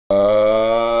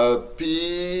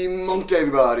Happy Monk Day,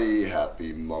 everybody!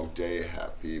 Happy Monk Day,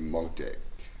 happy Monk Day.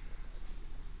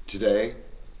 Today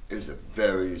is a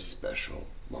very special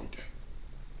Monk Day.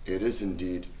 It is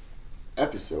indeed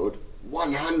episode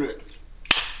 100.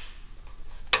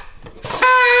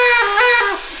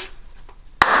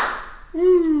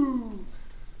 Woo!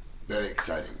 Very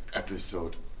exciting.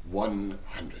 Episode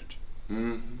 100.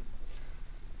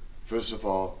 First of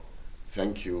all,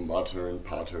 thank you, Mater and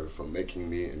Pater, for making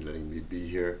me and letting me be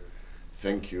here.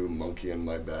 Thank you, Monkey on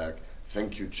my back.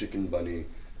 Thank you, Chicken Bunny.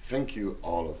 Thank you,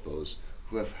 all of those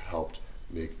who have helped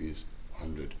make these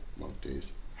 100 Monk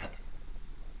Days happen.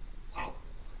 Wow.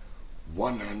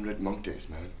 100 Monk Days,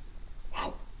 man.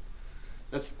 Wow.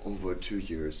 That's over 2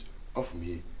 years of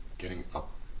me getting up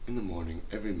in the morning,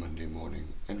 every Monday morning,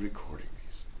 and recording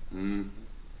these. And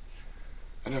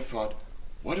I thought,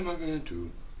 what am I going to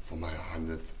do for my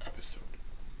 100th episode?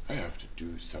 I have to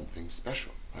do something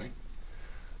special, right?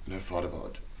 And I thought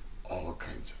about all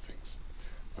kinds of things.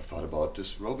 I thought about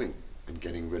disrobing and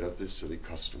getting rid of this silly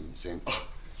costume and saying, oh,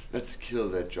 let's kill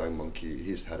that Joy Monkey.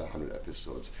 He's had 100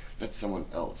 episodes. Let someone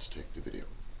else take the video.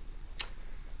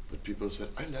 But people said,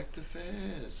 I like the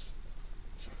face.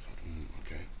 So I thought,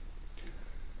 okay.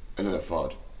 And then I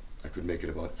thought I could make it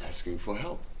about asking for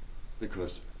help,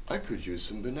 because I could use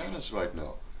some bananas right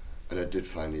now. And I did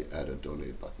finally add a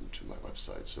donate button to my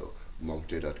website, so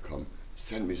monkday.com,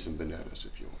 send me some bananas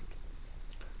if you want.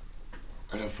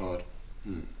 And I thought,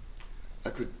 I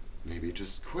could maybe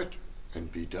just quit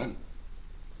and be done.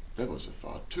 That was a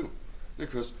thought too,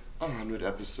 because 100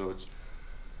 episodes,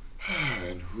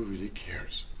 and who really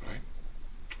cares, right?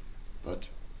 But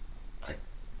I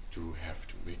do have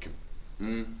to make them.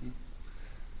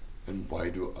 And why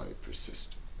do I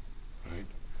persist, right?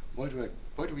 Why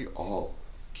do we all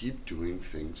keep doing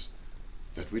things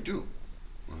that we do,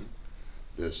 right?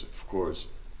 There's, of course,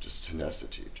 just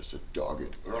tenacity, just a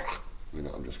dogged,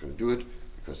 I'm just going to do it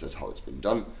because that's how it's been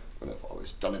done, and I've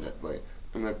always done it that way.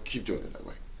 I'm going to keep doing it that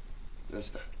way. There's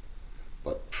that.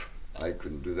 But I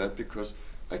couldn't do that because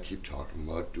I keep talking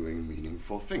about doing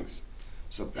meaningful things.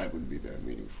 So that wouldn't be very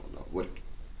meaningful now, would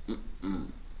it?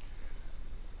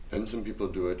 Then some people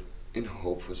do it in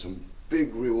hope for some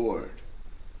big reward.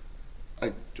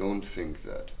 I don't think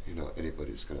that,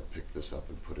 anybody's going to pick this up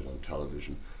and put it on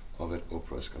television, or that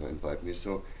Oprah's going to invite me,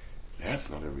 so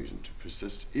that's not a reason to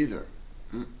persist either.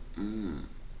 So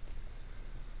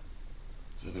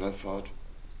then I thought,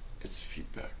 it's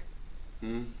feedback.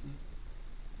 When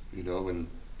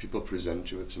people present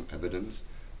you with some evidence,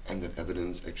 and that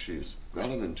evidence actually is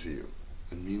relevant to you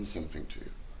and means something to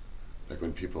you. Like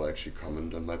when people actually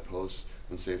comment on my posts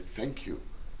and say, thank you,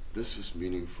 this was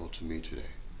meaningful to me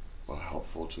today, or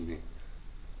helpful to me.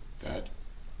 That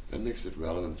makes it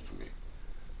relevant for me.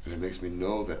 And it makes me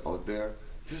know that out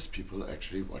there's people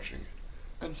actually watching it.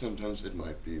 And sometimes it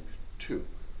might be 2,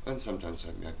 and sometimes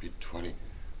it might be 20.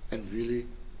 And really,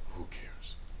 who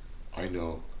cares? I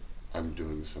know I'm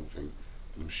doing something,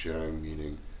 and I'm sharing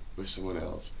meaning with someone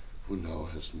else who now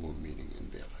has more meaning in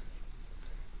their life.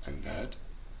 And that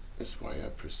is why I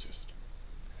persist.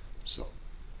 So,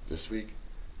 this week,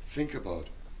 think about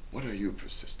what are you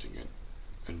persisting in,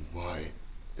 and why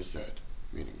is that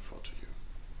meaningful to you?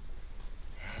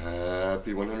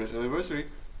 Happy 100th anniversary!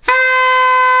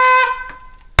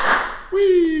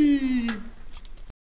 Whee!